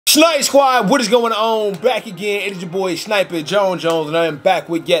Snipe Squad, what is going on? Back again, it is your boy Sniper Jones, and I am back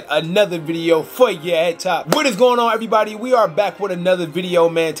with yet another video for you at top. What is going on, everybody? We are back with another video,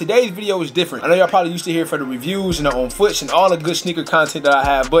 man. Today's video is different. I know y'all probably used to hear for the reviews and the on foots and all the good sneaker content that I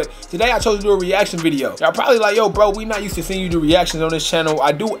have, but today I chose to do a reaction video. Y'all probably like, yo, bro, we not used to seeing you do reactions on this channel.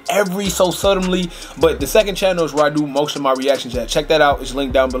 I do every so suddenly, but the second channel is where I do most of my reactions at. Check that out. It's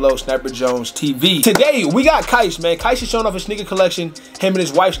linked down below, Sniper Jones TV. Today, we got Qias, man. Qias is showing off his sneaker collection, him and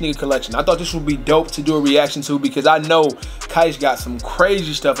his wife sneaker collection. I thought this would be dope to do a reaction to because I know Qias got some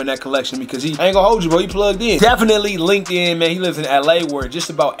crazy stuff in that collection because I ain't gonna hold you, bro, he plugged in. Definitely linked in, man. He lives in LA where just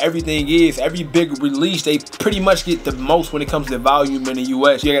about everything is. Every big release, they pretty much get the most when it comes to volume in the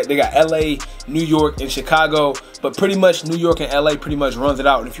US. They got LA, New York, and Chicago, but pretty much New York and LA pretty much runs it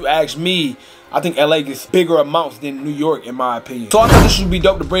out. And if you ask me, I think LA gets bigger amounts than New York, in my opinion. So I thought this would be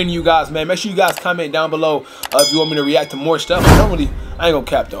dope to bring to you guys, man. Make sure you guys comment down below if you want me to react to more stuff. I ain't gonna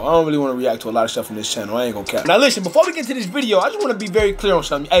cap though. I don't really want to react to a lot of stuff from this channel. I ain't gonna cap. Now listen, before we get to this video, I just want to be very clear on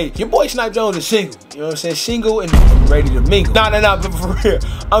something. Hey, your boy Snipe Jones is single. You know what I'm saying? Single and ready to mingle. Nah, but for real,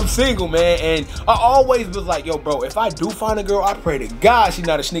 I'm single, man. And I always was like, yo, bro, if I do find a girl, I pray to God she's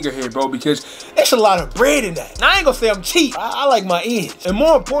not a sneakerhead, bro, because it's a lot of bread in that. Now, I ain't gonna say I'm cheap. I like my ends. And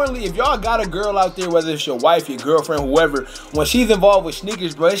more importantly, if y'all got a girl out there, whether it's your wife, your girlfriend, whoever, when she's involved with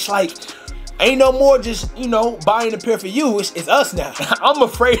sneakers, bro, it's like, ain't no more just, you know, buying a pair for you. It's us now. I'm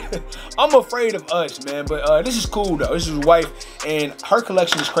afraid of us, man. But this is cool though. This is his wife, and her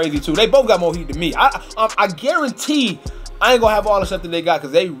collection is crazy too. They both got more heat than me. I guarantee I ain't gonna have all the stuff that they got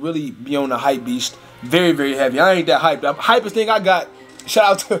because they really be on the hype beast. Very, very heavy. I ain't that hyped. The hypest thing I got, shout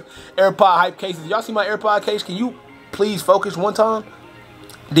out to AirPod hype cases. Y'all see my AirPod case? Can you please focus one time?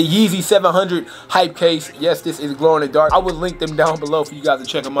 The Yeezy 700 hype case. Yes, this is glow in the dark. I will link them down below for you guys to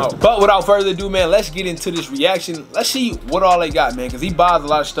check them out. But without further ado, man, let's get into this reaction. Let's see what all they got, man, because he buys a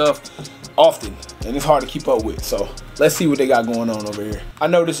lot of stuff often, and it's hard to keep up with. So let's see what they got going on over here. I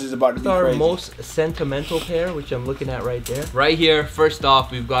know this is about to be crazy. Our most sentimental pair, which I'm looking at right there. Right here, first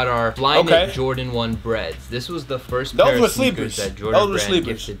off, we've got our Blinded Jordan 1 breads. This was the first pair of sneakers that Jordan brand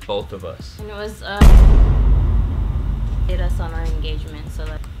gifted both of us. And it was did us on our engagement, so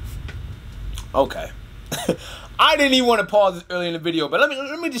that. Okay. I didn't even want to pause this early in the video, but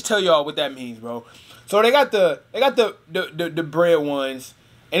let me just tell y'all what that means, bro. So they got the bread ones,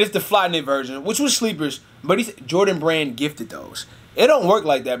 and it's the fly knit version, which was sleepers, but Jordan brand gifted those. It don't work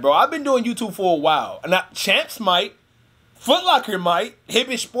like that, bro. I've been doing YouTube for a while. Now, Champs might, Foot Locker might,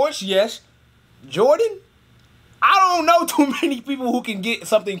 Hibbett Sports, yes. Jordan? I don't know too many people who can get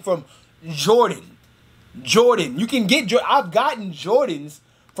something from Jordan. You can get, I've gotten Jordans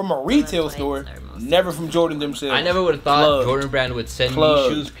from a retail store, never from Jordan themselves. I never would have thought Jordan brand would send me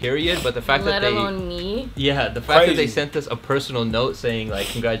shoes, period. But the fact that they, the fact that they sent us a personal note saying like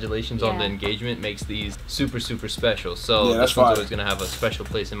congratulations on the engagement makes these super special. So this one's always gonna have a special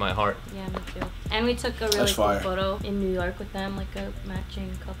place in my heart. Yeah, me too. And we took a really cool photo in New York with them, like a matching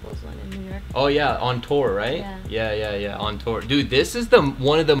couples one in New York. Oh yeah, on tour, right? Yeah, on tour. Dude, this is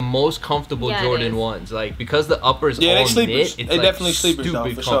one of the most comfortable Jordan ones. Like because the upper's all knit, it's like definitely sleepers,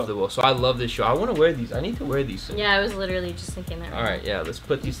 stupid comfortable. So I love this shoe. I want to wear these. I need to wear these soon. Yeah, I was literally just thinking that. All right, yeah, let's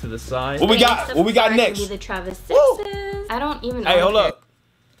put these to the side. What we got? What we got next? Be the Travis 6s. I don't even know. Hey, hold up.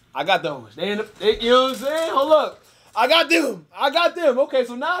 I got those. You know what I'm saying? Hold up. I got them. Okay,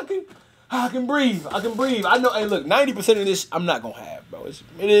 so now I can breathe. I know. Hey, look, 90% of this I'm not gonna have, bro.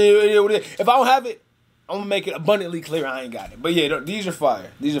 If I don't have it, I'm gonna make it abundantly clear I ain't got it. But yeah, these are fire.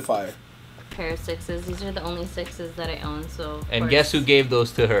 Pair of 6s. These are the only 6s that I own. So. And guess who gave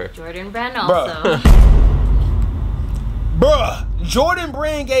those to her? Jordan brand also. Bruh, Jordan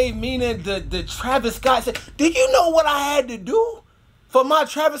brand gave Mina the Travis Scott. Do you know what I had to do for my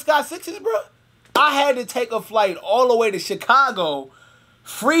Travis Scott 6s, bruh? I had to take a flight all the way to Chicago,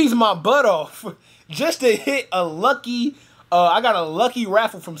 freeze my butt off, just to hit a lucky. I got a lucky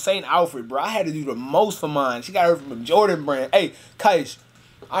raffle from St. Alfred, bro. I had to do the most for mine. She got her from Jordan brand. Hey, Qias,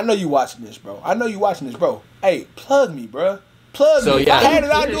 I know you watching this, bro. Hey, plug me, bro. Plug me. Yeah,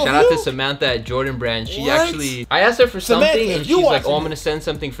 shout out to Samantha at Jordan brand. She actually, I asked her for something, and she's like, "Oh, I'm gonna send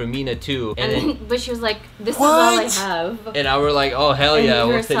something for Mina too." And then, but she was like, "This is all I have." And I were like, "Oh hell yeah!"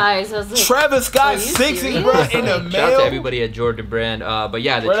 Her size. I was like, Travis Scott 6s, bro, in the mail. Shout out to everybody at Jordan brand. But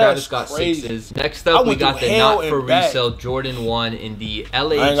yeah, the Travis Scott 6s. Next up, we got the not for resale Jordan 1 in the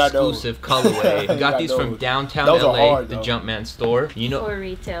LA exclusive colorway. We got these from downtown LA, the Jumpman store. You know,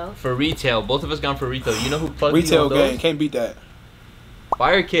 for retail. Both of us gone for retail. You know who plugged retail game? Can't beat that.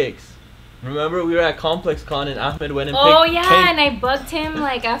 Fire kicks. Remember we were at Complex Con and Ahmed went and and I bugged him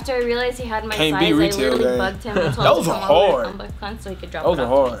like after I realized he had my size. I literally bugged him and told him to come over to Complex Con so he could drop it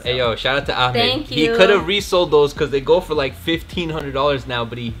off. Hey yo, shout out to Ahmed. Thank you. He could have resold those because they go for like $1,500 now,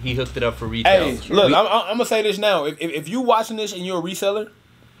 but he hooked it up for retail. Hey, look, I'm gonna say this now. If you watching this and you're a reseller,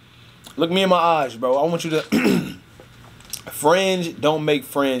 look me in my eyes, bro. I want you to. Friends don't make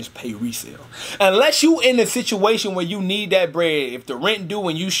friends pay resale. Unless you in a situation where you need that bread, if the rent due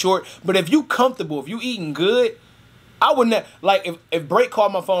and you short. But if you comfortable, if you eating good, I wouldn't like if Break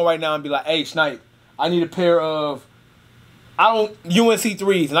called my phone right now and be like, hey Snipe, I need a pair of UNC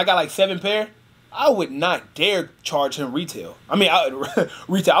 3s and I got like 7 pair. I would not dare charge him retail. I mean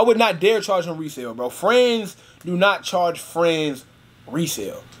retail. I would not dare charge him resale, bro. Friends do not charge friends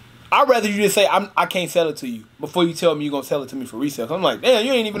resale. I'd rather you just say, I can't sell it to you before you tell me you're going to sell it to me for resale. So I'm like, damn,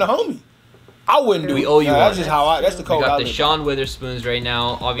 you ain't even a homie. I wouldn't do it. We owe you one. That's just that's the code. We got the Sean Witherspoons right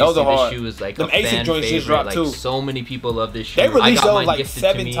now. Obviously, this shoe is like a fan favorite. Like, so many people love this shoe. They released those like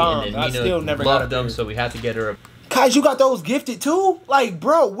 7 times. I still never loved them, so we had to get her a... Cuz, you got those gifted too? Like,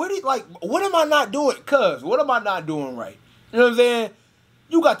 bro, what am I not doing? Cuz, what am I not doing right? You know what I'm saying?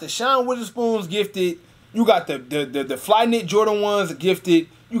 You got the Sean Witherspoons gifted. You got the Flyknit Jordan 1s gifted.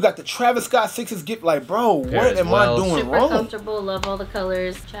 You got the Travis Scott 6s gift. Like, bro, what am I doing wrong? Super comfortable. Love all the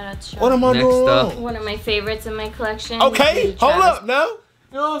colors. Shout out to Sean. What am I doing wrong? One of my favorites in my collection. Okay, hold up now. You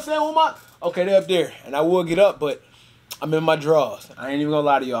know what I'm saying? Okay, they're up there. And I will get up, but I'm in my drawers. I ain't even gonna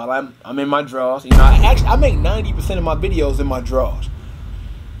lie to y'all. I'm in my drawers. You know, I make 90% of my videos in my drawers.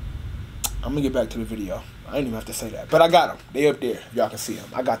 I'm gonna get back to the video. I didn't even have to say that. But I got them. They up there. Y'all can see them.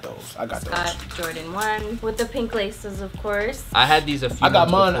 I got those. Got Jordan 1 with the pink laces, of course. I had these a few I got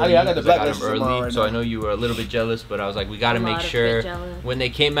mine. I got the black laces early, right so now. I know you were a little bit jealous, but I was like, we got to make sure. When they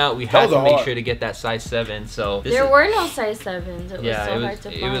came out, we had to make sure to get that size 7. So there were no size 7s. It was so hard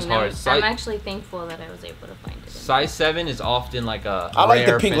to find. It was hard. I'm actually thankful that I was able to find it. Size 7 is often like a I like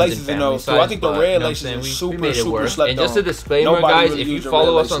the pink laces in those too. I think the red laces are super slept on. And just a disclaimer, guys, if you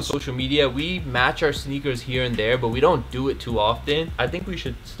follow us on social media, we match our sneakers here and there, but we don't do it too often. I think we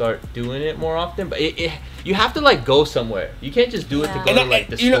should start doing it more often, but you have to like go somewhere. You can't just do it to go to like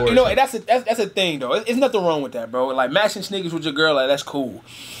the store. You know, that's a thing though. It's nothing wrong with that, bro. Like matching sneakers with your girl, like that's cool.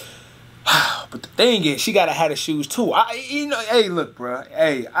 But the thing is, she gotta have the shoes too. Hey, look, bro.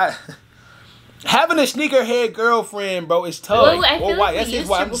 Hey, having a sneakerhead girlfriend, bro, is tough. Well, I feel like we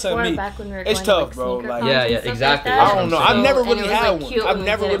used to before, back when we were it's going tough, to, bro. like, yeah, exactly. I don't know. I've never really had one. I've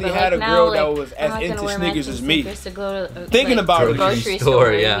never really had a girl that was as into sneakers as me. Thinking about it, grocery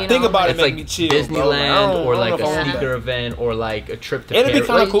store, yeah. Think about it, make me chill. Disneyland or like a sneaker event or like a trip to Paris. It'd be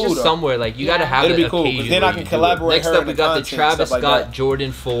kind of cool though. Somewhere like you gotta have it. It'd be cool because then I can collaborate. Next up, we got the Travis Scott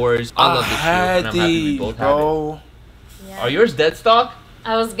Jordan 4s. I love this shoe, and I'm happy we both have it. Are yours dead stock?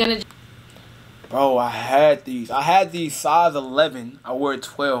 I was gonna. Bro, I had these. I had these size 11. I wore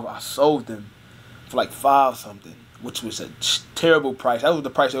 12. I sold them for like 5 something, which was a terrible price. That was the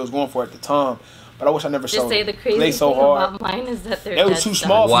price they was going for at the time. But I wish I never sold them. Just say the crazy thing about mine is that they're It was too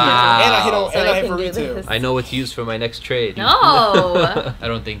small for me. And I hit for retail. I know what's used for my next trade. No. I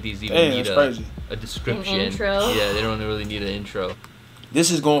don't think these even need a description. An intro. Yeah, they don't really need an intro. This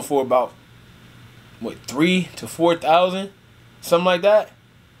is going for about, what, 3,000 to 4,000? Something like that.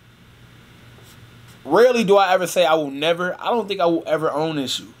 Rarely do I ever say I will never. I don't think I will ever own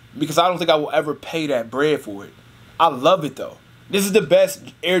this shoe because I don't think I will ever pay that bread for it. I love it though. This is the best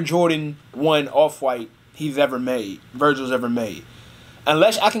Air Jordan 1 Off-White he's ever made, Virgil's ever made.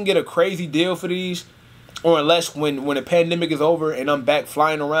 Unless I can get a crazy deal for these, or unless when the pandemic is over and I'm back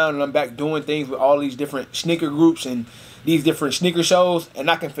flying around and I'm back doing things with all these different sneaker groups and these different sneaker shows and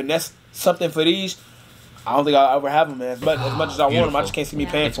I can finesse something for these, I don't think I'll ever have them, man. As much as I want them, I just can't see me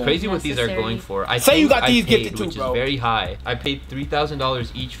paying for them. It's crazy what these are going for. I say you got these gifted too, which bro. is very high. I paid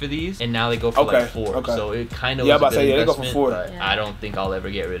 $3,000 each for these, and now they go for like 4. Okay. So it kind of was a good investment, they go for 4. But I don't think I'll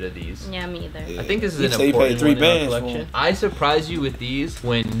ever get rid of these. Yeah, me either. I think this is an important one in our collection. I surprised you with these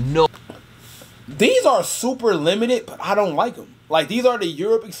when These are super limited, but I don't like them. Like these are the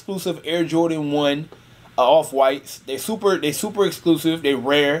Europe exclusive Air Jordan 1 Off-Whites. They're super exclusive. They're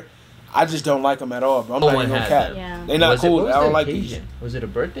rare. I just don't like them at all, bro. I'm not even gonna cap. Yeah. They're not cool. I don't like these. Was it a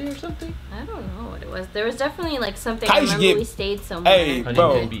birthday or something? I don't know what it was. There was definitely like something. I remember we stayed somewhere. Hey,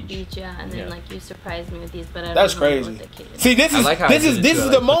 bro. Beach, yeah. And then like you surprised me with these, but I don't That's know crazy. what the See, this is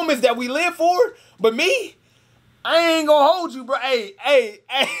the moments that we live for. But me, I ain't gonna hold you, bro. Hey.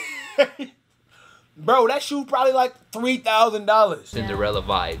 Bro, that shoe probably like $3,000. Cinderella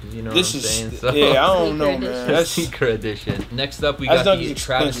vibes, you know this what I'm saying? So, yeah, I don't know, man. That's sneaker edition. Next up, we got the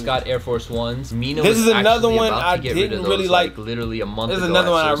Travis Scott Air Force Ones. Mina this was is another one I didn't really like. Literally a month ago. This is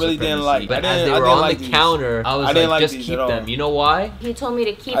another one I really didn't like. But as they were on the counter, I was like, just keep them. You know why? He told me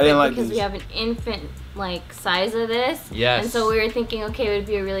to keep it because we have an infant size of this. Yes. And so we were thinking, okay, it would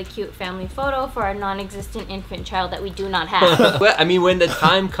be a really cute family photo for our non-existent infant child that we do not have. Well, I mean, when the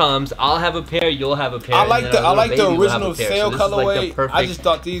time comes, I'll have a pair, you'll have a pair. I like the original sale colorway. I just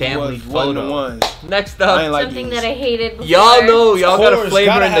thought these wasn't the ones. Next up, something that I hated before. Y'all know, y'all got a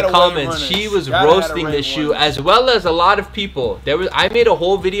flavor in the comments. She was roasting this shoe as well as a lot of people. I made a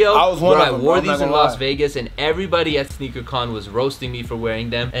whole video where I wore these in Las Vegas, and everybody at SneakerCon was roasting me for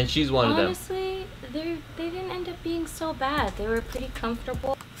wearing them, and she's one of them. Honestly, they didn't end up being so bad. They were pretty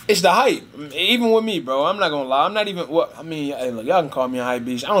comfortable. It's the hype. Even with me, bro. I'm not gonna lie. I'm not even I mean, hey, look, y'all can call me a hype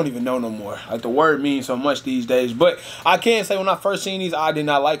beast. I don't even know no more. Like, the word means so much these days. But I can say when I first seen these, I did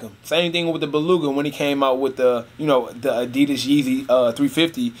not like them. Same thing with the Beluga when he came out with the, the Adidas Yeezy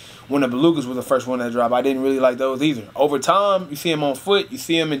 350. When the Belugas was the first one that dropped, I didn't really like those either. Over time, you see them on foot, you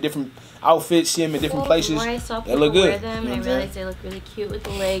see them in different outfits, see them in different places. The more I saw they look good. Wear them, and I realized they look really cute with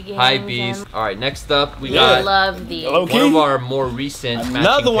the leggings. High beast. All right, next up we got love these. One of our more recent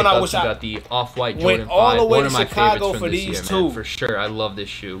another one I wish I got the Off-White Jordan 5. All the way one of my Chicago favorites from this year, too. Man, for sure. I love this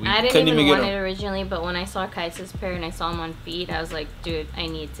shoe. I didn't even want it originally, but when I saw Qias's pair and I saw them on feet, I was like, dude, I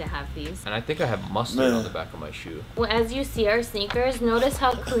need to have these. And I think I have mustard on the back of my shoe. Well, as you see our sneakers, notice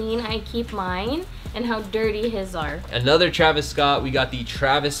how clean I keep mine and how dirty his are. Another Travis Scott. We got the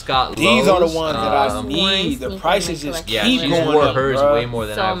Travis Scott These lows. are the ones that I need. The prices just keep going up. She wore hers way more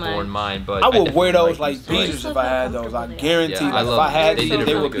than I've worn mine. But I would wear those like beaters if I had those. I guarantee. I if I had these, they did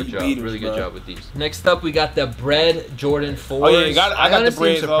a really good job. Really good job with these. Next up, we got the Bread Jordan 4s. Oh yeah, I got the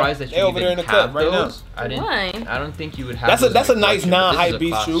Bread. Surprised that you over there in the cup right now. Why? I don't think you would have. That's a nice non-hype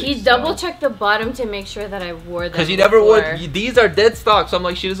beast shoe. He double checked the bottom to make sure that I wore them. Because you never wore. These are dead stock, so I'm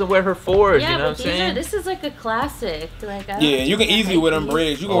like, she doesn't wear her 4s. Yeah, you know what I'm saying? This is like a classic. Like, yeah, you can easily wear them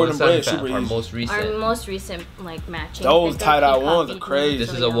Breads. You can wear them Breads super easy. Our most recent like matching. Those tie-dye ones are crazy.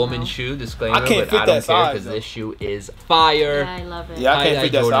 This is a woman's shoe. Disclaimer. I can't fit that size because this shoe is fire. Yeah, I love it. Yeah, I can't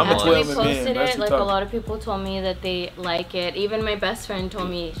fit that size. I'm a 12 and posted it. Like, a lot of people told me that they like it. Even my best friend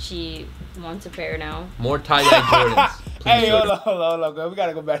told me she wants a pair now. More tie-dye Jordans. Hey, hold on, girl. We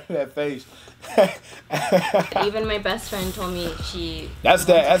gotta go back to that face. Even my best friend told me she. That's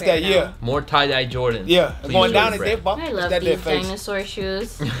that. Yeah. More tie-dye Jordans. Yeah. Going down at that bump. I love these dinosaur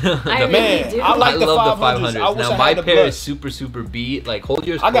shoes. I really do. I like the 500s. Now my pair is super beat. Like, hold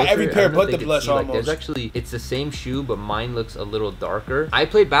yours. I got every pair but the blush almost. There's actually, it's the same shoe, but mine looks a little darker. I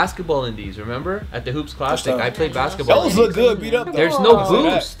played basketball in these. Remember at the Hoops Classic? I played basketball. Those look good. Beat up. Though. There's no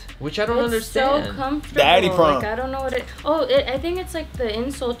boost, which I don't understand. So comfortable. The Addy Prom. Like, I don't know what it. Oh, I think it's like the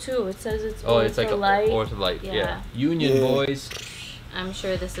insole too. It says it's. Oh, it's like a Ortholite. Yeah. Union boys. I'm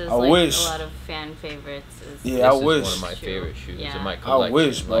sure this is like a lot of fan favorites. Yeah, I wish. This is one of my favorite shoes in my collection. I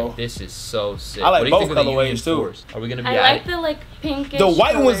wish, bro. Like, this is so sick. I like both colorways too. Are we gonna be? I like the pinkish. The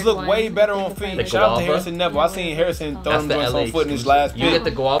white ones look way better on feet. Shout out to Harrison Neville. I seen Harrison throw them joints on foot in his last. You get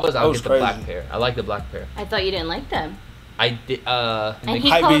the guavas. I'll get the black pair. I like the black pair. I thought you didn't like them. I did. And he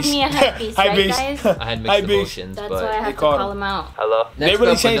called me a hype beast, right, guys? I had mixed emotions, That's but why I have to call him out. Hello. They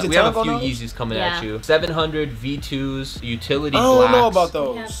really changed the we have a few Yeezys coming at you. 700 V2s, utility blacks. I don't know about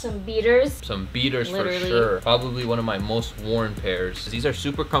those. We have some beaters. Some beaters for sure. Probably one of my most worn pairs. These are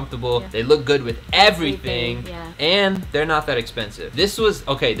super comfortable. They look good with everything. And they're not that expensive. This was,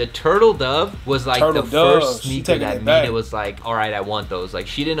 okay, the Turtle Dove was like the first sneaker that Mina was like, all right, I want those. Like,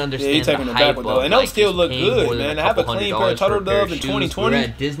 she didn't understand the hype of, and those still look good, man. I have a clean pair of Turtle Doves in 2020. We were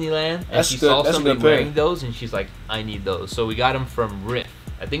at Disneyland, and she saw somebody wearing those, and she's like, I need those. So we got them from Riff.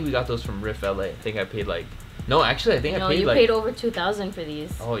 I think we got those from Riff LA. I think I paid like... No, actually, I think I paid like... you paid over $2,000 for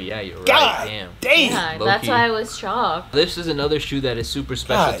these. Oh, yeah, you're right. God damn. Yeah, that's why I was shocked. This is another shoe that is super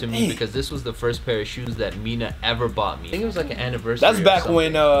special to me because this was the first pair of shoes that Mina ever bought me. I think it was like an anniversary. That's back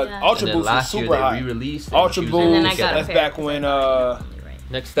when Ultra Boost was super high. They re-released Ultra Boost. That's back when...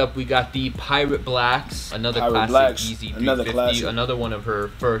 Next up, we got the Pirate Blacks, another classic Yeezy 350, another one of her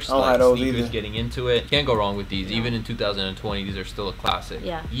first sneakers getting into it. Can't go wrong with these. Even in 2020, these are still a classic.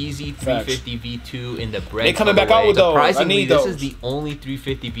 Yeah. Yeezy 350 V2 in the Bread. They coming back out with those. Surprisingly, this is the only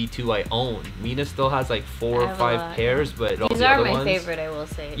 350 V2 I own. Mina still has like 4 or 5 pairs, but all these the are other my ones, favorite, I will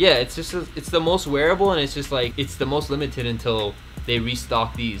say. Yeah, it's just it's the most wearable, and it's just like it's the most limited until they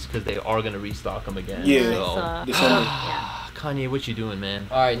restock these because they are gonna restock them again. Yeah. Yeah. Kanye, what you doing, man?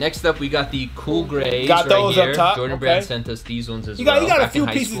 All right, next up we got the cool grays. Got those right here. up top. Jordan Brand sent us these ones as well. You got a Back few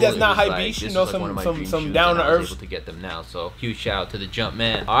pieces that's not hype beast. You know, some down to earth. I was able to get them now, so huge shout out to the Jump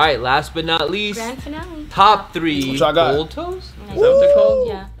Man. All right, last but not least, grand finale. Top 3 gold toes. Is that what they're called?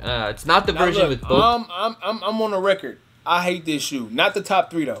 Yeah. It's not the version with both. I'm on the record. I hate this shoe. Not the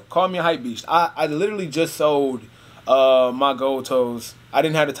top 3 though. Call me a hype beast. I literally just sold my gold toes. I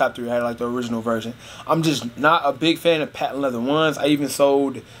didn't have the top 3. I had like the original version. I'm just not a big fan of patent leather ones. I even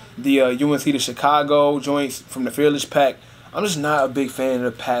sold the UNC to Chicago joints from the Fearless pack. I'm just not a big fan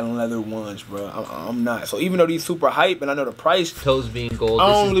of the patent leather ones, bro. I'm not. So even though these super hype and I know the price, toes being gold, I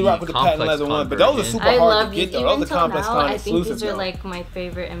don't really rock with the patent leather ones. But those are super hard to get though. Those are complex con exclusive. I think these are like my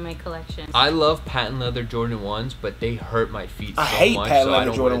favorite in my collection. I love patent leather Jordan 1s, but they hurt my feet so much. I hate patent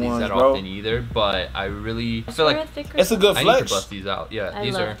leather Jordan 1s, that bro. Often either, but I feel like it's a good flex. I need to bust these out. Yeah,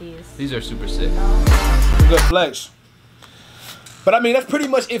 these are super sick. It's a good flex. But I mean, that's pretty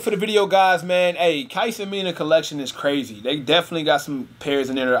much it for the video, guys, man. Hey, Qiasomar collection is crazy. They definitely got some pairs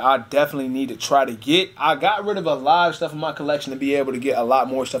in there that I definitely need to try to get. I got rid of a lot of stuff in my collection to be able to get a lot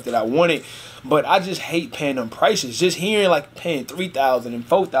more stuff that I wanted. But I just hate paying them prices. Just hearing like paying $3,000 and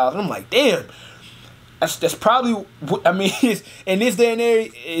 $4,000, I'm like, damn. That's probably, I mean, in this day and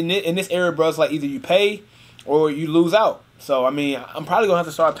age, in this era, bro, it's like either you pay or you lose out. So, I mean, I'm probably going to have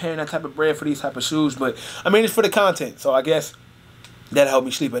to start paying that type of bread for these type of shoes. But, I mean, it's for the content. So, I guess that'll help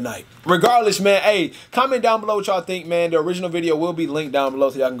me sleep at night. Regardless, man, hey, comment down below what y'all think, man. The original video will be linked down below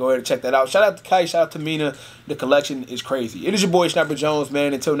so y'all can go ahead and check that out. Shout out to Kai, shout out to Mina. The collection is crazy. It is your boy, Sniper Jones,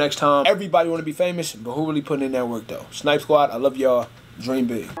 man. Until next time, everybody want to be famous, but who really putting in that work, though? Snipe Squad, I love y'all. Dream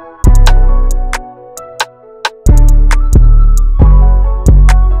big.